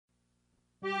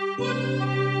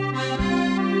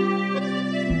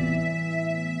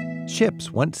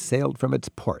Ships once sailed from its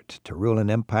port to rule an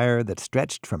empire that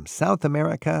stretched from South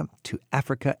America to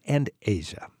Africa and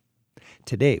Asia.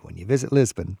 Today, when you visit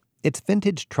Lisbon, its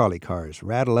vintage trolley cars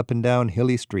rattle up and down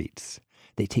hilly streets.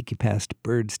 They take you past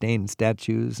bird-stained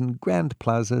statues and grand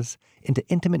plazas into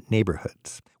intimate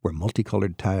neighborhoods where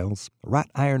multicolored tiles,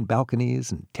 wrought iron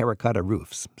balconies, and terracotta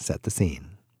roofs set the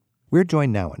scene. We're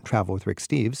joined now on Travel with Rick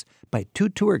Steves by two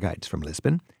tour guides from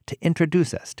Lisbon to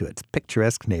introduce us to its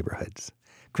picturesque neighborhoods,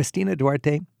 Cristina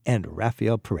Duarte and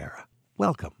Rafael Pereira.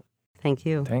 Welcome. Thank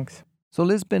you. Thanks. So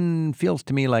Lisbon feels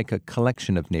to me like a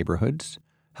collection of neighborhoods.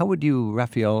 How would you,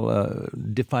 Rafael,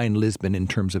 define Lisbon in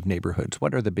terms of neighborhoods?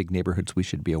 What are the big neighborhoods we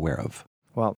should be aware of?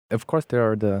 Well, of course, there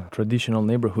are the traditional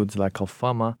neighborhoods like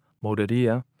Alfama,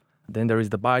 Mouraria. Then there is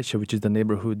the Baixa, which is the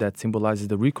neighborhood that symbolizes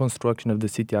the reconstruction of the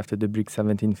city after the big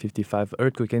 1755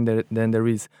 earthquake. And then there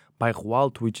is Bairro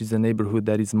Alto, which is a neighborhood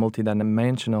that is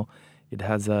multidimensional. It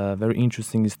has a very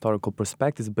interesting historical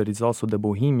perspective, but it's also the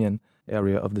bohemian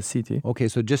area of the city. Okay,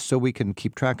 so just so we can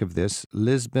keep track of this,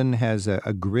 Lisbon has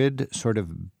a grid sort of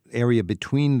area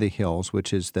between the hills,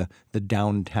 which is the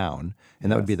downtown, and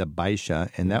that would be the Baixa,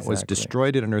 and that was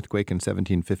destroyed in an earthquake in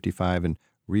 1755 and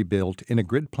rebuilt in a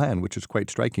grid plan, which is quite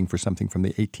striking for something from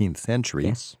the 18th century.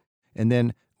 Yes. And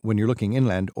then when you're looking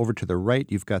inland, over to the right,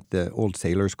 you've got the old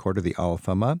sailors' quarter, the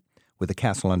Alfama, with a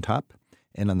castle on top.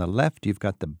 And on the left, you've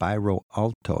got the Bairro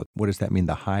Alto. What does that mean?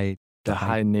 The high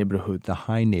neighborhood. The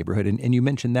high neighborhood. And you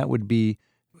mentioned that would be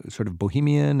sort of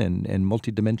bohemian and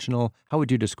multidimensional. How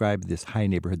would you describe this high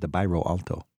neighborhood, the Bairro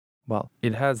Alto? Well,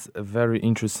 it has a very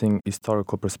interesting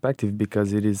historical perspective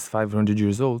because it is 500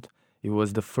 years old. It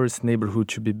was the first neighborhood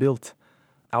to be built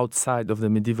outside of the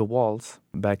medieval walls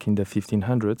back in the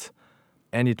 1500s.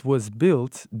 And it was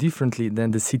built differently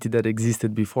than the city that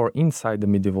existed before inside the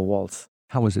medieval walls.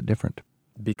 How was it different?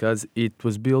 Because it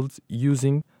was built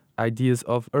using ideas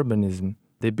of urbanism.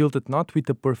 They built it not with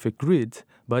a perfect grid,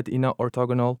 but in an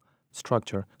orthogonal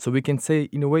structure. So we can say,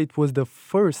 in a way, it was the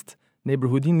first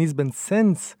neighborhood in Lisbon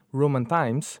since Roman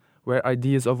times where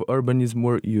ideas of urbanism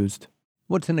were used.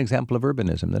 What's an example of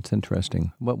urbanism? That's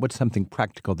interesting. What's something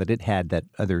practical that it had that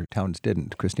other towns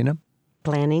didn't? Christina?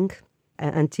 Planning.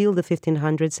 Until the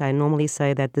 1500s, I normally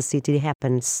say that the city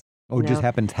happens. Oh, it just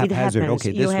happens haphazard.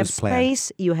 Okay, this was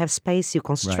planned. You have space, you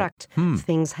construct,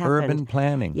 things happen. Urban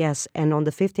planning. Yes, and on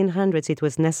the 1500s, it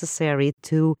was necessary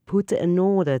to put an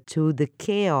order to the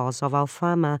chaos of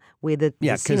Alfama with the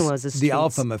cinemas, the streets. The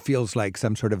Alfama feels like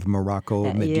some sort of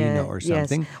Morocco, Medina or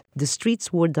something. Yes. The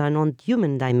streets were done on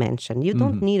human dimension. You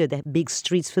don't need big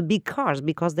streets for big cars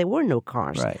because there were no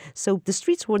cars. Right. So the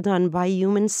streets were done by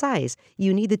human size.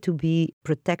 You needed to be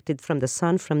protected from the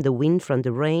sun, from the wind, from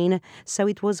the rain. So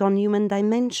it was on human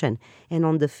dimension. And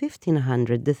on the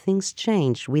 1500, the things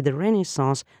changed. With the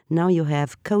Renaissance, now you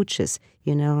have coaches,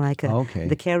 like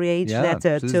the carriage that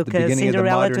took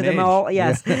Cinderella to the mall.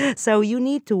 Yes. Yeah. So you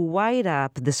need to widen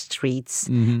up the streets.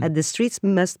 The streets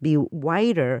must be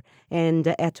wider, and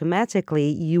automatically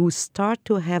you start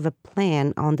to have a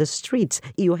plan on the streets.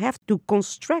 You have to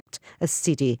construct a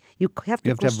city. You have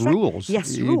to have rules.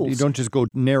 Yes, rules. You don't just go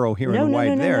narrow here and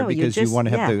wide there because you want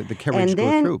to have the carriage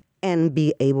go through. And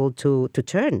be able to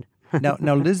turn.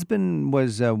 Now, Lisbon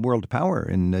was a world power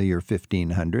in the year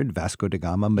 1500, Vasco da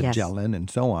Gama, Magellan, and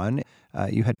so on.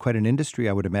 You had quite an industry,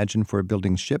 I would imagine, for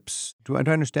building ships. Do I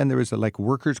understand there was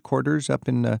workers' quarters up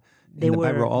in the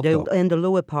Bairro Alto? In the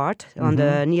lower part,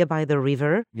 nearby the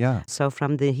river. Yeah. So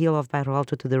from the hill of Bairro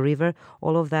Alto to the river,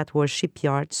 all of that were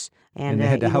shipyards. And they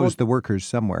had to house the workers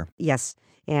somewhere. Yes.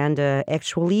 And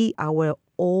actually, our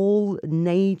whole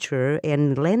nature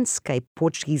and landscape,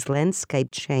 Portuguese landscape,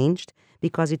 changed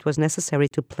because it was necessary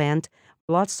to plant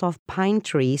lots of pine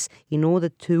trees in order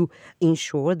to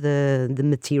ensure the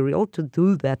material to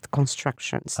do that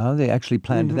constructions. Oh, they actually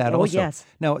planned that also. Oh, yes.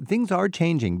 Now, things are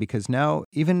changing because now,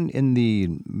 even in the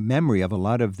memory of a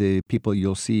lot of the people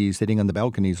you'll see sitting on the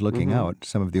balconies looking out,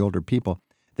 some of the older people,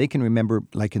 they can remember,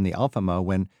 like in the Alfama,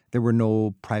 when there were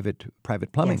no private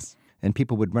plumbing. Yes. And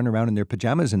people would run around in their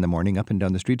pajamas in the morning up and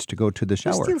down the streets to go to the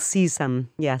shower. You still see some,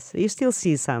 yes. You still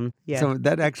see some, yeah. So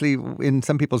that actually, in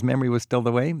some people's memory, was still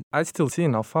the way? I still see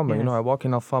in Alfama. Yes. I walk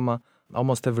in Alfama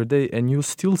almost every day, and you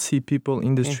still see people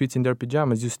in the streets in their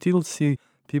pajamas. You still see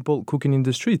people cooking in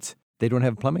the streets. They don't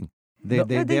have plumbing. They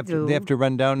have to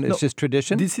run down. It's just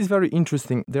tradition. This is very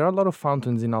interesting. There are a lot of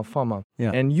fountains in Alfama,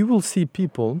 and you will see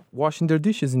people washing their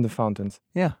dishes in the fountains.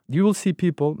 Yeah, you will see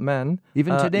people, men,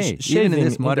 even today, even in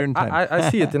this modern time. I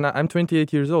see it, and I'm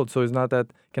 28 years old, so it's not that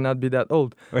cannot be that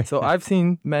old. Right. So I've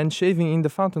seen men shaving in the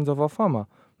fountains of Alfama.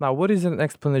 Now, what is an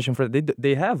explanation for it?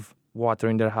 They have water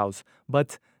in their house.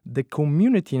 But the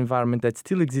community environment that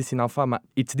still exists in Alfama,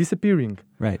 it's disappearing.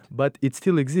 Right. But it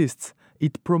still exists.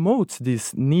 It promotes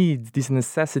this need, this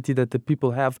necessity that the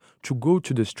people have to go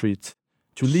to the streets,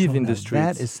 to live in the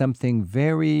streets. That is something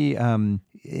very,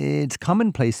 it's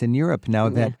commonplace in Europe now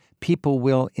that people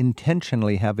will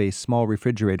intentionally have a small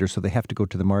refrigerator so they have to go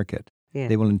to the market. Yeah.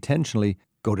 They will intentionally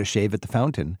go to shave at the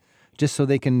fountain just so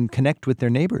they can connect with their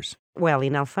neighbors. Well,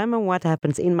 in Alfama, what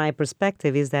happens, in my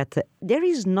perspective, is that there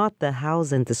is not the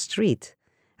house and the street.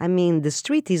 I mean, the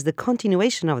street is the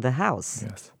continuation of the house.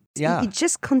 Yes. Yeah. It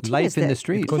just continues. Life in the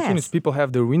street. It continues. Yes. People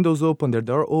have their windows open, their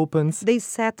door opens. They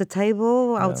set the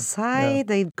table outside.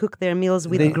 They cook their meals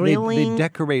with grilling. They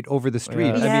decorate over the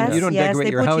street. Yeah. I mean, you don't decorate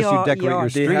they your put house, you decorate your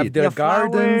street. They have their Your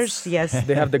gardens. flowers, yes.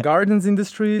 They have the gardens in the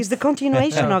streets. It's the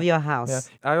continuation of your house.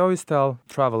 Yeah. I always tell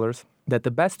travelers that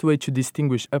the best way to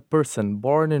distinguish a person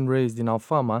born and raised in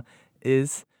Alfama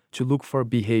is to look for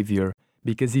behavior.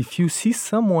 Because if you see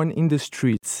someone in the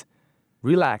streets,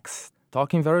 relaxed,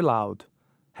 talking very loud,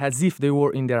 as if they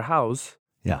were in their house,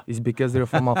 it's because they're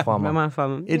from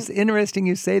Alfama. It's interesting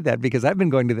you say that because I've been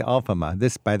going to the Alfama.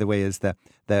 This, by the way, is the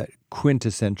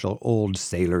quintessential old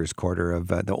sailors' quarter of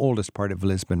the oldest part of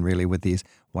Lisbon, really, with these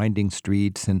winding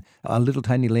streets. And a little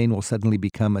tiny lane will suddenly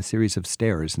become a series of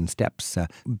stairs and steps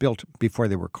built before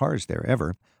there were cars there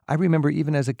ever. I remember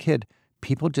even as a kid,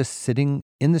 people just sitting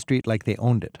in the street like they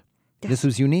owned it. Yes. This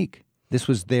was unique. This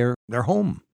was their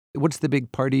home. What's the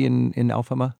big party in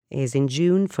Alfama? Is in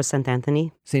June for St.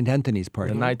 Anthony. St. Anthony's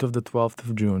party. The night of the 12th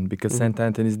of June, because St.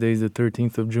 Anthony's Day is the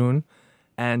 13th of June.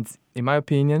 And in my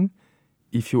opinion,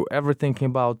 if you're ever thinking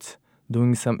about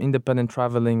doing some independent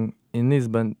traveling in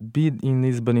Lisbon, be in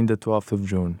Lisbon in the 12th of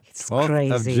June. It's 12th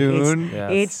crazy. of June.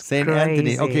 It's St. crazy.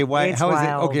 Anthony. Okay, why? It's how is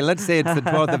wild. it? Okay, let's say it's the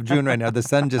 12th of June right now. The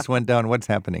sun just went down. What's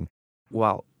happening?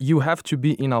 Well, you have to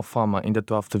be in Alfama in the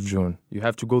 12th of June. You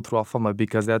have to go through Alfama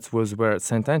because that was where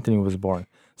St. Anthony was born.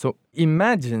 So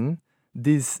imagine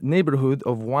this neighborhood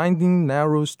of winding,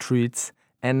 narrow streets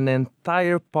and an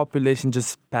entire population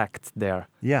just packed there.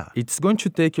 Yeah. It's going to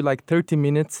take you like 30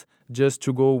 minutes just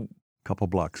to go Couple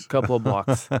blocks.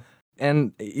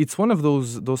 And it's one of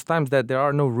those times that there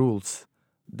are no rules.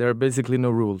 There are basically no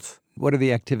rules. What are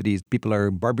the activities? People are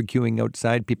barbecuing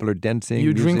outside. People are dancing.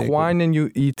 You music. drink wine and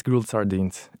you eat grilled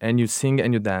sardines. And you sing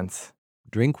and you dance.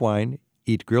 Drink wine,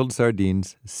 eat grilled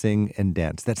sardines, sing and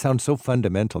dance. That sounds so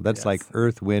fundamental. That's like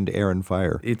earth, wind, air, and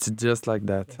fire. It's just like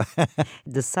that.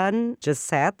 The sun just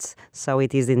sets, so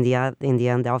it is in the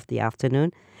end of the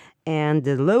afternoon. And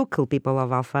the local people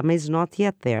of Alfama is not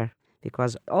yet there.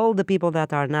 Because all the people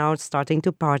that are now starting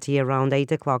to party around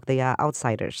 8 o'clock, they are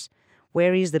outsiders.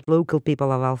 Where is the local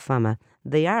people of Alfama?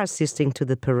 They are assisting to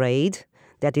the parade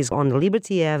that is on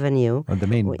Liberty Avenue. On the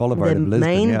main boulevard of Lisbon, The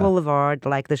main boulevard,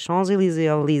 like the Champs-Élysées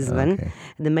of Lisbon. Okay.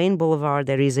 The main boulevard,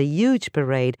 there is a huge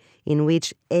parade in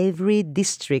which every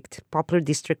district, popular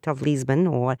district of Lisbon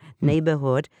or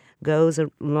neighborhood, goes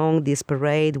along this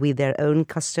parade with their own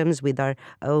customs, with their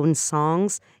own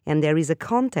songs, and there is a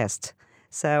contest.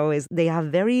 So they are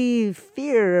very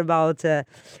fear about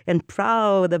and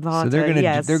proud about. So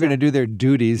they're going to do their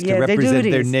duties to represent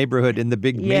their neighborhood in the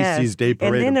big Macy's Day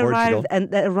Parade and then in Portugal.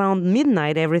 And around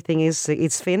midnight, everything is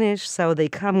finished. So they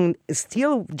come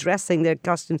still dressing their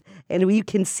costumes, and you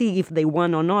can see if they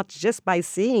won or not just by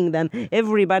seeing them.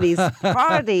 Everybody's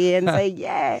party and say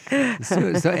yeah.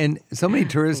 So many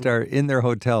tourists are in their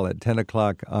hotel at 10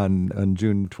 o'clock on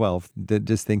June 12th,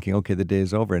 just thinking, okay, the day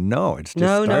is over. And no, it's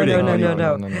just starting. No.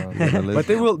 But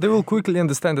they will quickly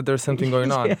understand that there's something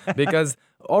going on because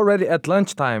already at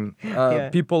lunchtime,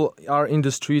 people are in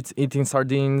the streets eating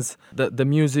sardines. The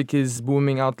music is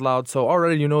booming out loud, so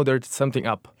already you know there's something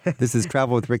up. This is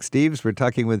Travel with Rick Steves. We're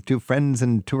talking with two friends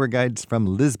and tour guides from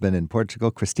Lisbon in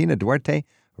Portugal, Cristina Duarte,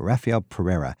 Rafael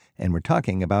Pereira, and we're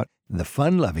talking about the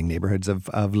fun-loving neighborhoods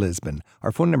of Lisbon.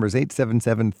 Our phone number is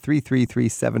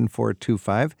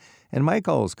 877-333-7425. And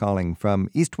Michael's calling from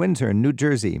East Windsor in New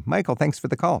Jersey. Michael, thanks for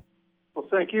the call. Well,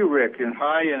 thank you, Rick, and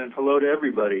hi and hello to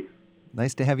everybody.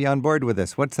 Nice to have you on board with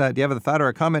us. Do you have a thought or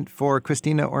a comment for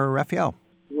Cristina or Rafael?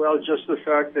 Well, just the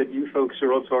fact that you folks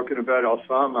are all talking about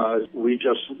Alfama, we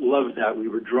just love that. We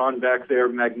were drawn back there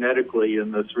magnetically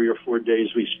in the 3 or 4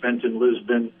 days we spent in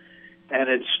Lisbon, and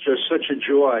it's just such a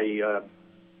joy.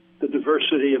 The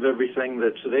diversity of everything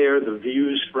that's there, the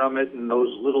views from it, and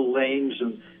those little lanes,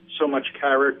 and so much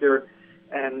character.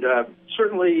 And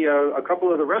certainly a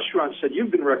couple of the restaurants that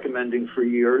you've been recommending for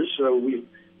years, we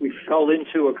fell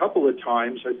into a couple of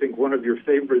times. I think one of your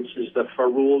favorites is the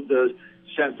Farol de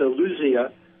Santa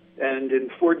Luzia. And in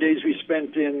 4 days we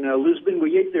spent in Lisbon,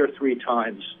 we ate there 3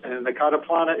 times. And the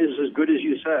cataplana is as good as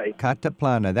you say.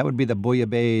 Cataplana, that would be the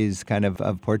bouillabaisse kind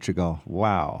of Portugal.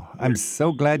 Wow. I'm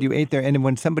so glad you ate there. And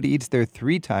when somebody eats there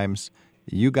 3 times,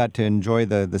 you got to enjoy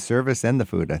the service and the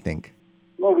food, I think.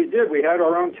 Well, we did. We had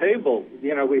our own table.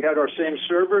 You know, we had our same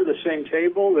server, the same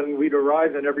table, and we'd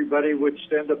arrive and everybody would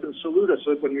stand up and salute us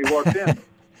when we walked in.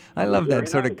 I love that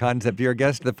sort of concept. You're a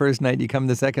guest the first night, you come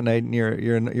the second night, and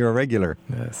you're a regular.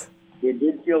 Yes. We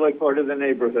did feel like part of the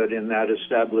neighborhood in that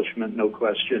establishment, no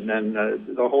question. And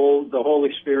the whole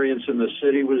experience in the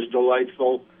city was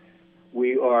delightful.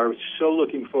 We are so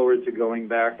looking forward to going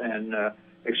back and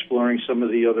exploring some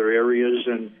of the other areas.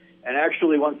 And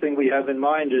actually, one thing we have in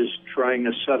mind is trying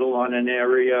to settle on an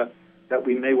area that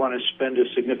we may want to spend a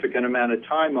significant amount of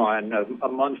time on, a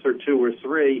month or 2 or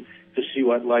 3, to see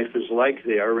what life is like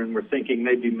there. And we're thinking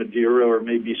maybe Madeira or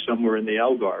maybe somewhere in the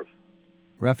Algarve.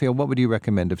 Raphael, what would you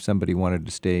recommend if somebody wanted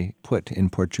to stay put in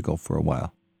Portugal for a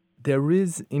while? There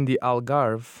is in the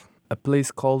Algarve a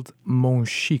place called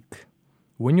Monchique.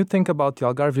 When you think about the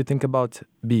Algarve, you think about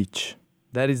beach.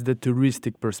 That is the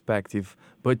touristic perspective.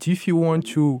 But if you want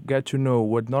to get to know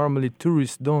what normally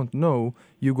tourists don't know,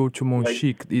 you go to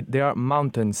Monchique. There are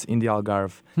mountains in the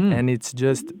Algarve, and it's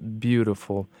just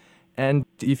beautiful. And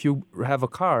if you have a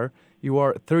car, you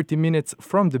are 30 minutes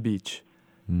from the beach.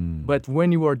 But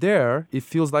when you are there, it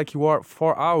feels like you are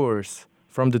 4 hours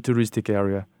from the touristic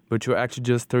area, but you're actually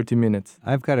just 30 minutes.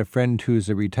 I've got a friend who's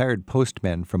a retired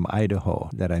postman from Idaho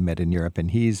that I met in Europe,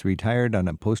 and he's retired on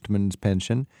a postman's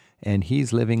pension, and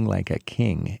he's living like a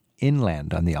king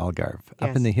inland on the Algarve,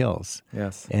 up in the hills.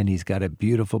 Yes. And he's got a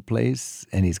beautiful place,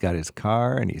 and he's got his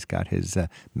car, and he's got his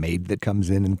maid that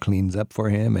comes in and cleans up for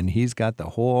him, and he's got the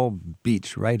whole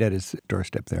beach right at his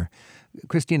doorstep there.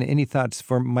 Christina, any thoughts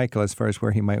for Michael as far as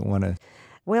where he might want to?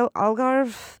 Well,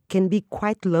 Algarve can be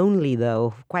quite lonely,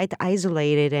 though, quite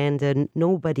isolated, and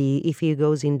nobody, if he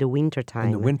goes in the wintertime.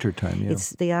 In the wintertime, yeah.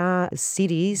 There are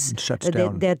cities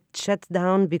that shut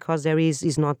down because there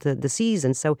is not the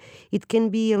season. So it can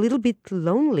be a little bit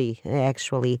lonely,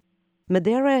 actually.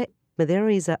 Madeira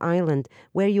is an island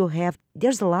where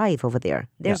there's a life over there.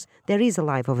 There is a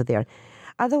life over there.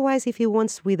 Otherwise, if you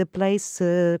want with a place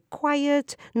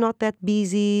quiet, not that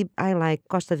busy, I like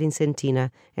Costa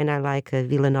Vicentina and I like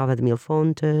Vila Nova de Mil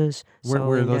Fontes. Where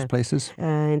are those places?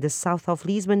 In the south of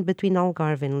Lisbon, between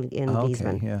Algarve and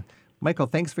Lisbon. Okay, yeah. Michael,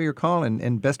 thanks for your call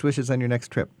and best wishes on your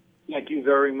next trip. Thank you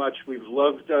very much. We've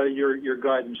loved your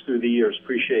guidance through the years.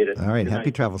 Appreciate it. All right, Good happy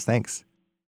night. travels. Thanks.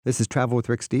 This is Travel with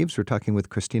Rick Steves. We're talking with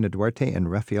Christina Duarte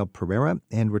and Rafael Pereira,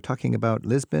 and we're talking about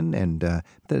Lisbon and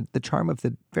the charm of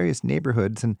the various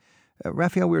neighborhoods. And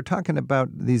Rafael, we were talking about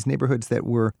these neighborhoods that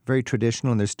were very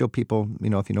traditional, and there's still people,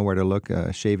 if you know where to look,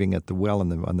 shaving at the well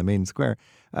on the main square.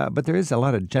 But there is a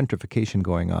lot of gentrification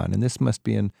going on, and this must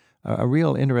be a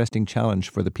real interesting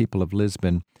challenge for the people of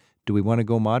Lisbon. Do we want to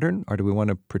go modern, or do we want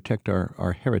to protect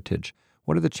our heritage?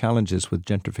 What are the challenges with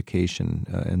gentrification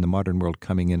in the modern world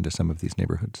coming into some of these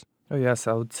neighborhoods? Oh, yes,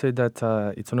 I would say that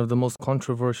it's one of the most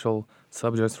controversial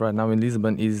subjects right now in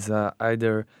Lisbon is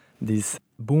either this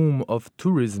boom of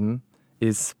tourism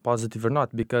is positive or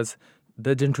not, because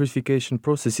the gentrification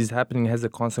process is happening as a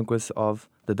consequence of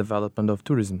the development of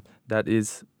tourism. That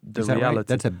is the reality. Right?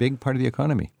 That's a big part of the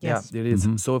economy. Yes. Yeah, it is.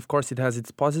 Mm-hmm. So, of course, it has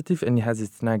its positive and it has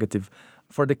its negative.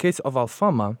 For the case of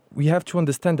Alfama, we have to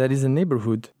understand that it's a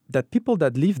neighborhood that people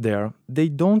that live there, they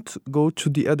don't go to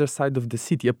the other side of the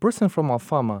city. A person from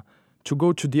Alfama to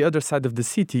go to the other side of the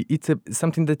city, it's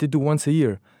something that they do once a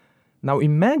year. Now,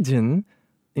 imagine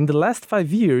in the last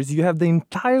 5 years, you have the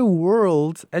entire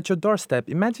world at your doorstep.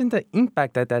 Imagine the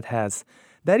impact that has.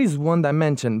 That is one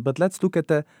dimension, but let's look at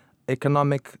the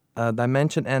economic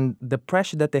dimension and the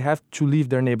pressure that they have to leave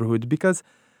their neighborhood, because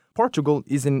Portugal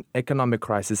is in economic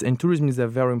crisis, and tourism is a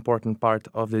very important part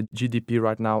of the GDP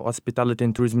right now. Hospitality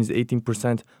and tourism is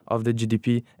 18% of the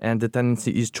GDP, and the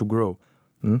tendency is to grow.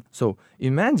 So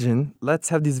imagine, let's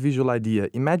have this visual idea.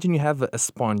 Imagine you have a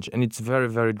sponge, and it's very,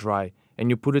 very dry, and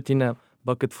you put it in a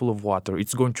bucket full of water.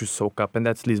 It's going to soak up, and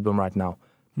that's Lisbon right now.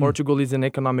 Portugal is in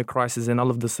economic crisis, and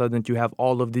all of a sudden you have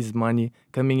all of this money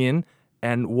coming in,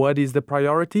 and what is the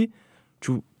priority?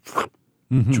 To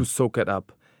soak it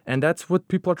up. And that's what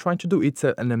people are trying to do. It's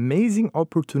an amazing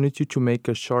opportunity to make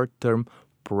a short-term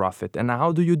profit. And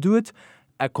how do you do it?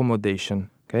 Accommodation,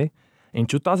 okay? In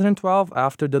 2012,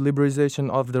 after the liberalization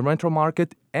of the rental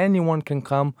market, anyone can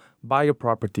come buy a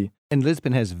property. And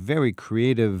Lisbon has very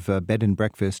creative bed and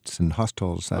breakfasts and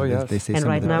hostels. Yes. They say and some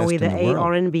right of the now best with in the the world.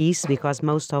 R&Bs, because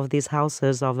most of these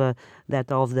houses of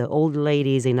the old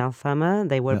ladies in Alfama,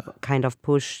 they were kind of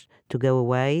pushed to go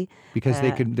away. Because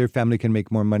their family can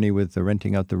make more money with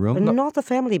renting out the room? Not the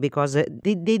family, because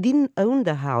they didn't own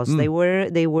the house. They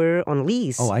were on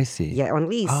lease. Oh, I see. Yeah, on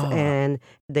lease. And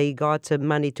they got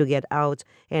money to get out.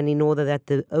 And in order that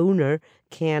the owner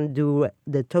can do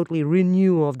the totally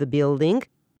renew of the building.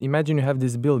 Imagine you have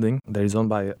this building that is owned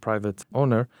by a private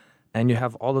owner, and you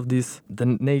have all of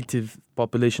the native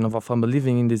population of Alfama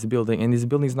living in this building, and this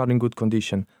building is not in good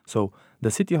condition. So the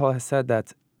City Hall has said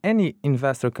that any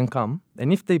investor can come,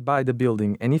 and if they buy the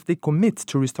building, and if they commit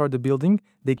to restore the building,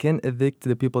 they can evict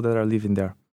the people that are living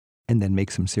there. And then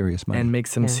make some serious money.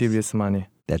 Serious money.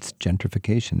 That's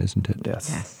gentrification, isn't it?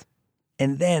 Yes.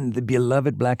 And then the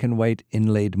beloved black and white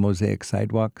inlaid mosaic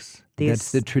sidewalks.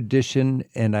 That's the tradition,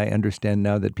 and I understand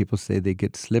now that people say they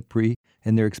get slippery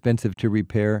and they're expensive to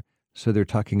repair. So they're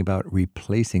talking about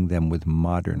replacing them with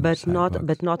modern sidewalks.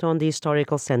 But not on the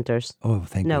historical centers. Oh,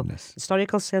 thank goodness.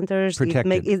 Historical centers,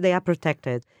 Protected. they are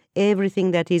protected.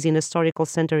 Everything that is in a historical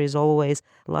center is always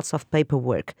lots of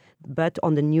paperwork. But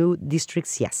on the new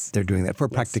districts, yes. They're doing that for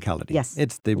practicality. Yes.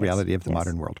 It's the reality of the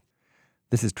modern world.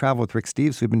 This is Travel with Rick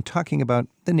Steves. We've been talking about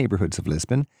the neighborhoods of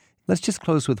Lisbon. Let's just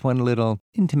close with one little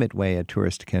intimate way a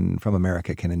tourist from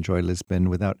America can enjoy Lisbon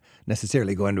without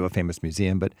necessarily going to a famous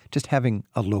museum, but just having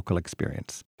a local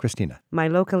experience. Christina. My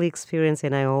local experience,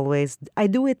 and I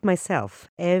do it myself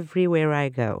everywhere I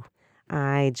go.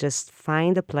 I just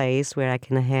find a place where I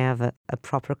can have a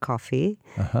proper coffee,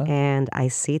 and I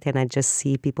sit and I just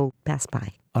see people pass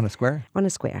by. On a square? On a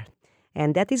square.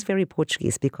 And that is very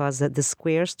Portuguese, because the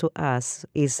squares to us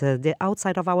is the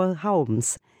outside of our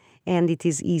homes. And it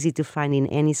is easy to find in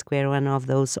any square one of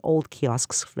those old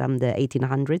kiosks from the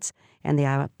 1800s. And they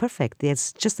are perfect.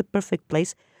 It's just a perfect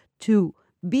place to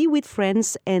be with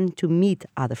friends and to meet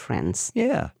other friends.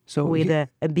 Yeah. So with a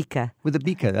bica. With a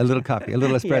bica, a little coffee, a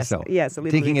little espresso. Yes, a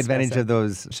little Taking advantage of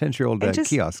those century-old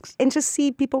kiosks. And just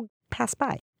see people pass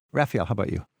by. Raphael, how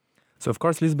about you? So, of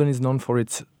course, Lisbon is known for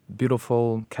its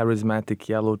beautiful, charismatic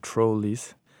yellow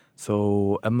trolleys.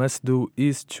 So a must-do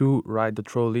is to ride the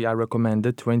trolley. I recommend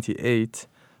the 28,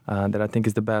 that I think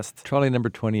is the best. Trolley number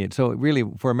 28. So really,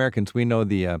 for Americans, we know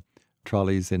the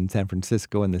trolleys in San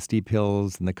Francisco and the steep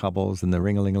hills and the cobbles and the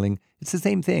ring-a-ling-a-ling. It's the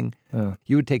same thing.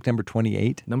 You would take number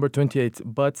 28? Number 28.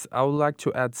 But I would like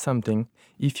to add something.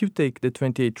 If you take the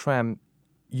 28 tram,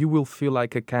 you will feel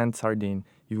like a canned sardine.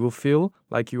 You will feel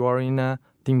like you are in a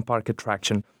theme park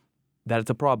attraction. That's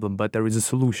a problem, but there is a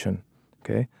solution.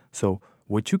 Okay? So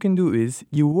what you can do is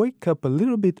you wake up a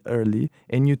little bit early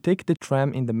and you take the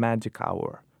tram in the magic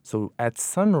hour. So at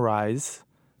sunrise,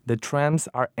 the trams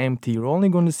are empty. You're only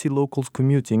going to see locals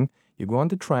commuting. You go on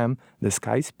the tram, the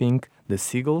sky is pink, the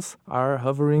seagulls are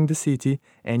hovering the city,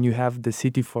 and you have the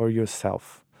city for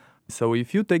yourself. So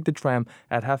if you take the tram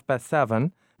at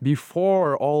 7:30,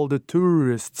 before all the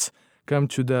tourists come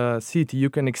to the city, you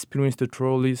can experience the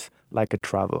trolleys like a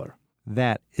traveler.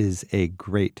 That is a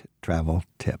great travel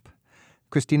tip.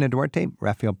 Christina Duarte,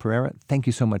 Rafael Pereira, thank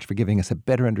you so much for giving us a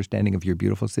better understanding of your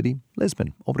beautiful city,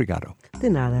 Lisbon. Obrigado. De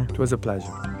nada. It was a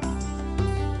pleasure.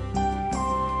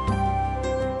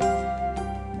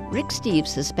 Rick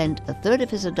Steves has spent a third of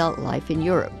his adult life in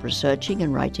Europe researching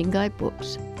and writing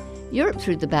guidebooks. Europe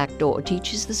Through the Back Door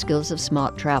teaches the skills of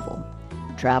smart travel.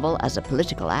 Travel as a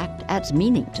political act adds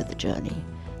meaning to the journey.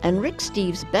 And Rick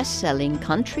Steves' best-selling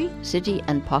country, city,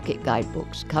 and pocket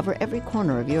guidebooks cover every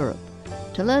corner of Europe.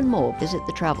 To learn more, visit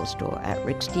the travel store at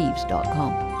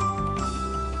ricksteves.com.